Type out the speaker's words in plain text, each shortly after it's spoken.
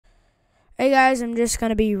Hey guys, I'm just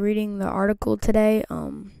gonna be reading the article today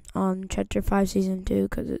on Chapter 5 Season 2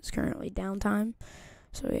 because it's currently downtime.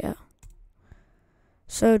 So yeah.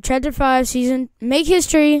 So Chapter 5 Season make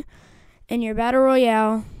history in your Battle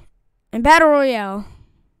Royale. In Fortnite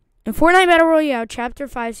Battle Royale Chapter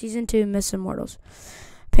 5 Season 2 Miss Immortals.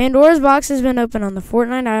 Pandora's box has been opened on the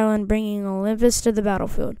Fortnite island, bringing Olympus to the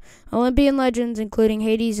battlefield. Olympian legends, including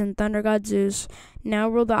Hades and thunder god Zeus, now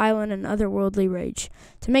rule the island in otherworldly rage.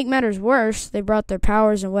 To make matters worse, they brought their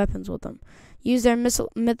powers and weapons with them. Use their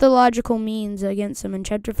mythological means against them in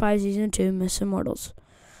Chapter 5 Season 2 Miss Immortals.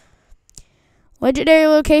 Legendary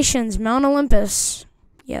locations, Mount Olympus.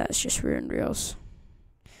 Yeah, that's just ruined reels.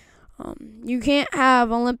 You can't have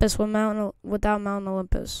Olympus without Mount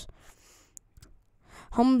Olympus.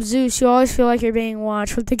 Home of Zeus, you always feel like you're being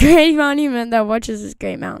watched with the great monument that watches this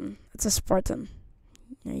great mountain. It's a Spartan.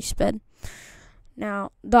 Now you sped.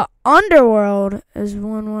 Now, the underworld is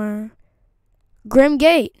one where Grim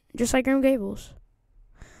Gate, just like Grim Gables,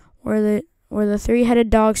 where the three-headed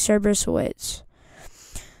dog Cerberus awaits.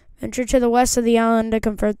 Venture to the west of the island to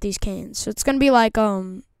confront these canes. So it's gonna be like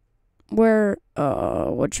where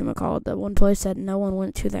the one place that no one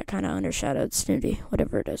went to that kind of undershadowed Snooty,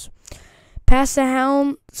 whatever it is. Past the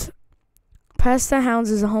Hounds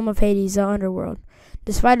is the home of Hades, the underworld.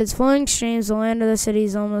 Despite its flowing streams, the land of the city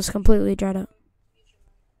is almost completely dried up.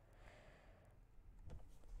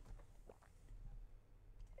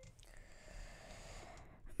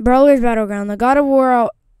 Brawler's Battleground. The god of war,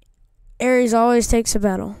 Ares, always takes a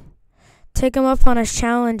battle. Take him up on his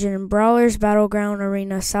challenge in Brawler's Battleground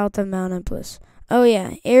arena south of Mount Olympus. Oh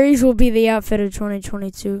yeah, Ares will be the outfit of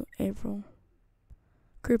 2022 April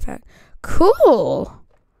crew pack. Cool.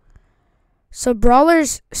 So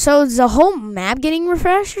is the whole map getting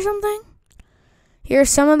refreshed or something? Here are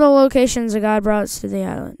some of the locations the god brought to the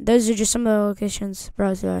island. Those are just some of the locations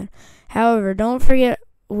brought to the island. However, don't forget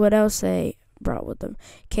what else they brought with them.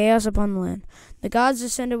 Chaos upon the land. The gods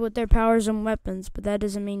descended with their powers and weapons, but that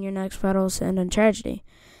doesn't mean your next battle will end in tragedy.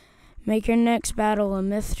 Make your next battle a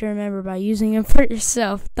myth to remember by using them for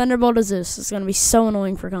yourself. Thunderbolt of Zeus. It's going to be so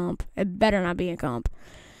annoying for comp. It better not be a comp.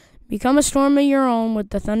 Become a storm of your own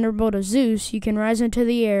with the Thunderbolt of Zeus. You can rise into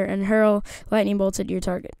the air and hurl lightning bolts at your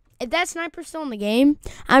target. If that sniper's still in the game,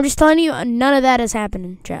 I'm just telling you, none of that has happened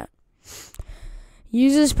in chat.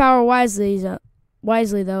 Use this power wisely, though,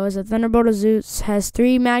 as the Thunderbolt of Zeus has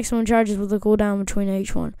 3 maximum charges with a cooldown between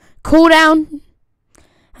each one. Cooldown!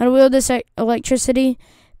 How to wield this electricity?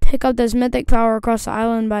 Pick up this mythic power across the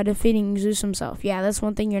island by defeating Zeus himself. Yeah, that's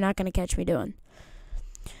one thing you're not going to catch me doing.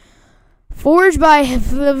 Forged by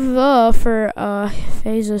Phasos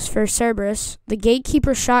for Cerberus, the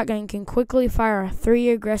Gatekeeper shotgun can quickly fire 3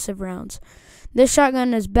 aggressive rounds. This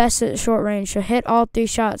shotgun is best at short range, so hit all 3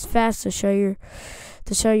 shots fast to show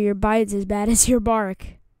your bites as bad as your bark.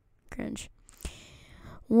 Cringe.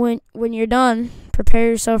 When you're done, prepare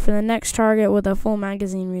yourself for the next target with a full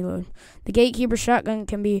magazine reload. The Gatekeeper shotgun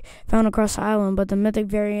can be found across the island, but the mythic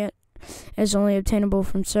variant is only obtainable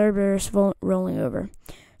from Cerberus rolling over.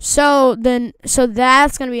 So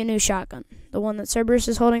that's going to be a new shotgun. The one that Cerberus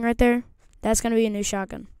is holding right there, that's going to be a new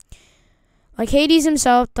shotgun. Like Hades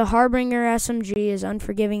himself, the Harbinger SMG is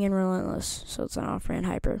unforgiving and relentless, so it's an off-brand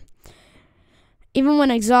hyper. Even when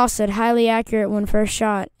exhausted, highly accurate when first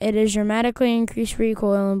shot, it is dramatically increased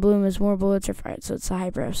recoil and bloom as more bullets are fired, so it's a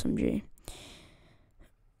hyper SMG.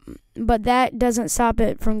 But that doesn't stop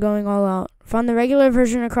it from going all out. Find the regular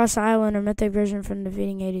version across the island or mythic version from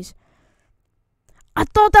defeating Hades. I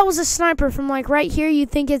thought that was a sniper from like right here. You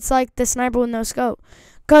think it's like the sniper with no scope.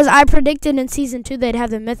 Because I predicted in Season 2 they'd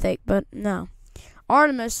have the mythic, but no.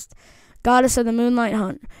 Artemis, goddess of the moonlight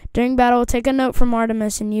hunt. During battle, take a note from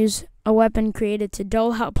Artemis and use a weapon created to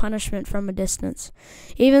dole out punishment from a distance.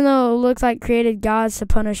 Even though it looks like created gods to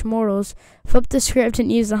punish mortals, flip the script and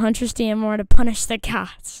use the Huntress DMR to punish the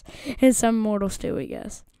gods. And some mortals too, I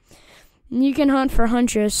guess. You can hunt for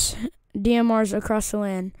Huntress DMRs across the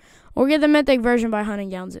land. Or get the mythic version by hunting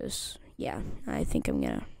down Zeus. Yeah, I think I'm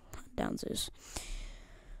going to hunt down Zeus.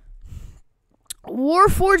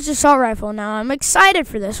 Warforged Assault Rifle. Now, I'm excited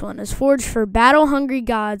for this one. It's forged for battle-hungry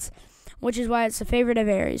gods, which is why it's a favorite of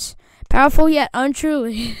Ares. Powerful yet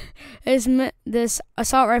untruly, this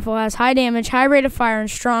assault rifle has high damage, high rate of fire, and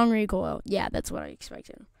strong recoil. Yeah, that's what I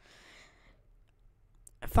expected.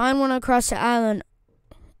 Find one across the island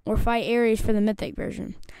or fight Ares for the mythic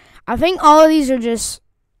version. I think all of these are just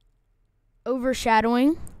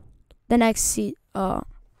overshadowing the next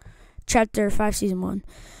Chapter 5 Season 1.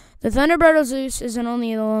 The Thunderbolt of Zeus isn't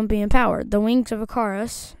only the Olympian power. The wings of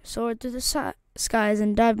Icarus soared through the skies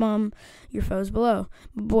and dive bomb your foes below.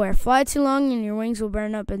 But beware, fly too long and your wings will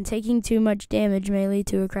burn up, and taking too much damage may lead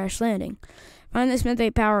to a crash landing. Find this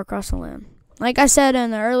mythic power across the land. Like I said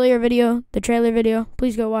in the earlier video, the trailer video,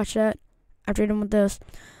 please go watch that after you're done with this.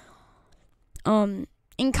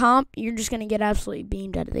 In comp, you're just going to get absolutely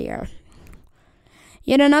beamed out of the air.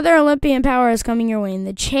 Yet another Olympian power is coming your way, and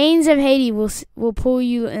the chains of Hades will pull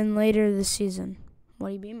you in later this season. What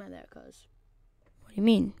do you mean by that, cuz? What do you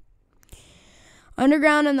mean?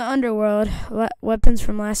 Underground and the underworld, weapons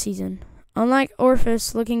from last season. Unlike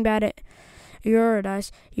Orpheus looking bad at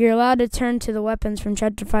Eurydice, you're allowed to turn to the weapons from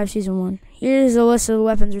Chapter 5, Season 1. Here's a list of the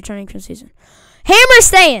weapons returning from season. Hammer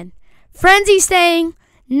staying! Frenzy staying!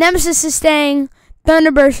 Nemesis is staying!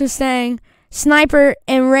 Thunderburst is staying! Sniper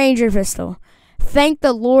and Ranger Pistol. Thank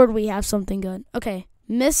the Lord we have something good. Okay,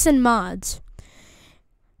 myths and mods.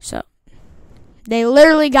 So, they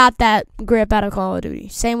literally got that grip out of Call of Duty.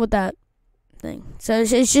 Same with that thing. So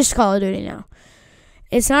it's just Call of Duty now.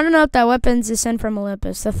 It's not enough that weapons descend from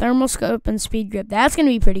Olympus. The thermal scope and speed grip, that's going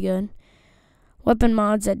to be pretty good. Weapon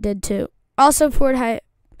mods that did too. Also Fort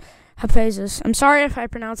Hypasus. I'm sorry if I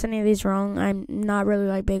pronounce any of these wrong. I'm not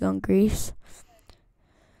really big on Greece.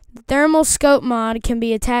 The thermal scope mod can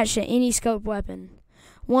be attached to any scope weapon.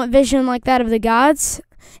 Want vision like that of the gods?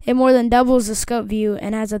 It more than doubles the scope view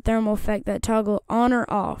and has a thermal effect that toggle on or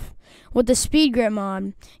off. With the speed grip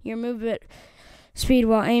mod, your movement speed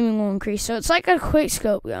while aiming will increase. So it's like a quick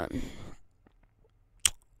scope gun.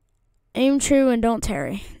 Aim true and don't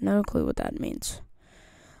tarry. No clue what that means.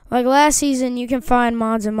 Like last season, you can find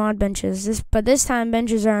mods and mod benches. But this time,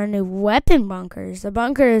 benches are new weapon bunkers. The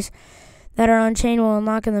bunkers that are unchained will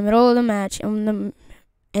unlock in the middle of the match and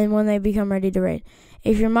when they become ready to raid.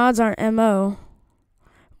 If your mods aren't MO,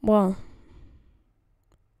 well,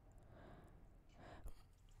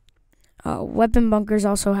 weapon bunkers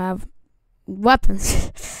also have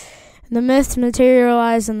weapons. The myths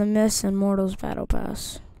materialize in the Myths and Mortals Battle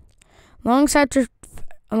Pass. Along Chapter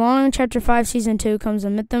 5, Season 2 comes the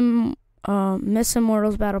Myths and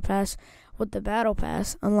Mortals Battle Pass, with the Battle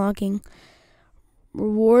Pass unlocking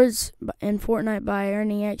rewards in Fortnite by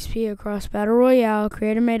earning XP across Battle Royale,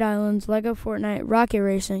 Creator-Made Islands, LEGO Fortnite, Rocket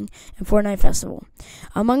Racing, and Fortnite Festival.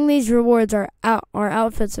 Among these rewards are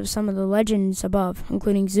outfits of some of the legends above,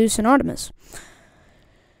 including Zeus and Artemis.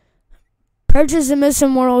 Purchase the Myths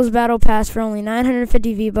and Mortals Battle Pass for only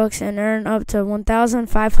 950 V-Bucks and earn up to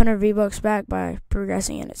 1,500 V-Bucks back by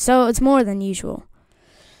progressing in it. So it's more than usual.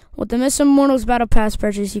 With the Myths and Mortals Battle Pass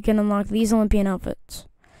purchase, you can unlock these Olympian outfits.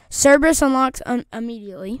 Cerberus unlocked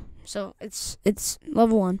immediately, so it's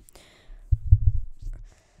level 1.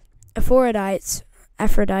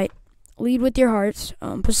 Aphrodite, lead with your hearts.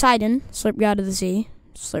 Poseidon, slurp god of the sea.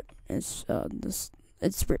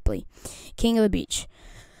 It's Ripley, king of the beach.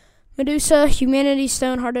 Medusa, humanity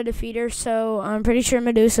stone, heart of defeater. So I'm pretty sure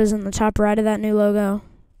Medusa's in the top right of that new logo.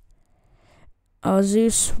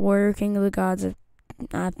 Zeus, warrior, king of the gods.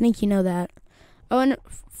 I think you know that. Oh, and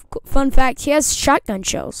fun fact, he has shotgun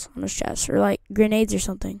shells on his chest, or grenades or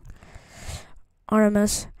something.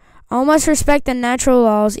 Artemis. All must respect the natural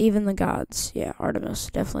laws, even the gods. Yeah, Artemis,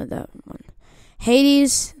 definitely that one.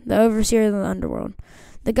 Hades, the overseer of the underworld.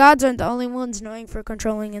 The gods aren't the only ones known for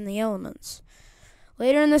controlling in the elements.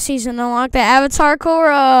 Later in the season, unlock the Avatar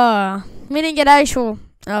Korra. We didn't get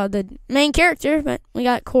the main character, but we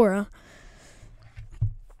got Korra.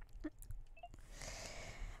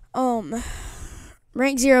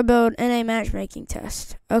 Rank 0 build NA matchmaking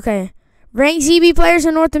test. Okay. Rank ZB players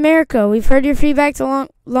in North America. We've heard your feedback to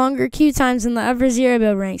longer queue times in the upper 0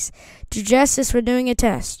 build ranks. To justice, we're doing a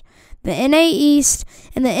test. The NA East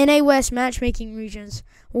and the NA West matchmaking regions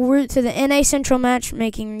will route to the NA Central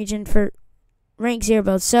matchmaking region for rank 0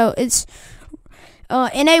 builds. So it's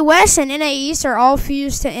NA West and NA East are all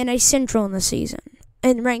fused to NA Central in the season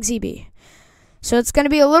in rank ZB. So it's going to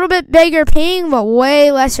be a little bit bigger ping, but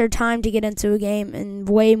way lesser time to get into a game and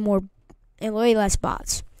way less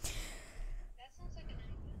bots. That sounds like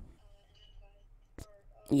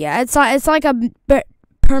Yeah, it's like a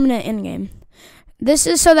permanent end game. This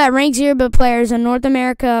is so that rank 0 build players in North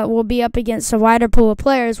America will be up against a wider pool of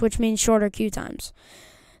players, which means shorter queue times.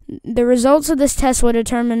 The results of this test will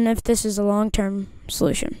determine if this is a long-term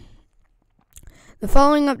solution. The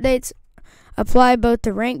following updates apply both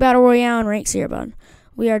to Rank Battle Royale and Rank 0 build.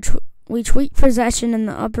 We tweak possession in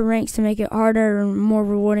the upper ranks to make it harder and more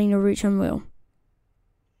rewarding to reach on wheel.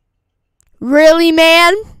 Really,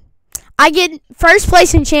 man? I get first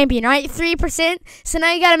place in champion, right? 3%. So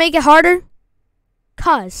now you gotta make it harder?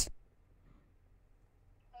 Cause.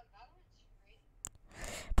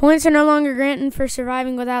 Points are no longer granted for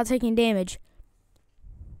surviving without taking damage.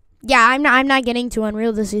 Yeah, I'm not getting to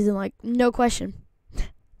Unreal this season, like, no question.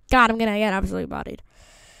 God, I'm gonna get absolutely bodied.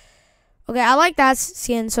 Okay, I like that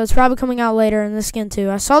skin, so it's probably coming out later in this skin too.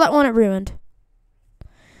 I saw that one at Ruined.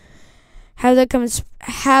 Have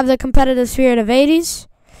the competitive spirit of 80s.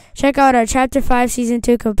 Check out our Chapter 5 Season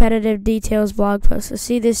 2 competitive details blog post to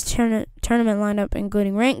see this tournament lineup,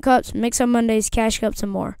 including rank cups, mix-up Mondays, cash cups,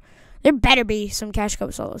 and more. There better be some cash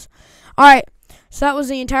cup solos. Alright, so that was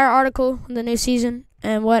the entire article on the new season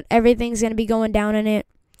and what everything's going to be going down in it.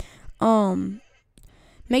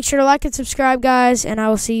 Make sure to like and subscribe, guys, and I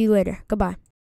will see you later. Goodbye.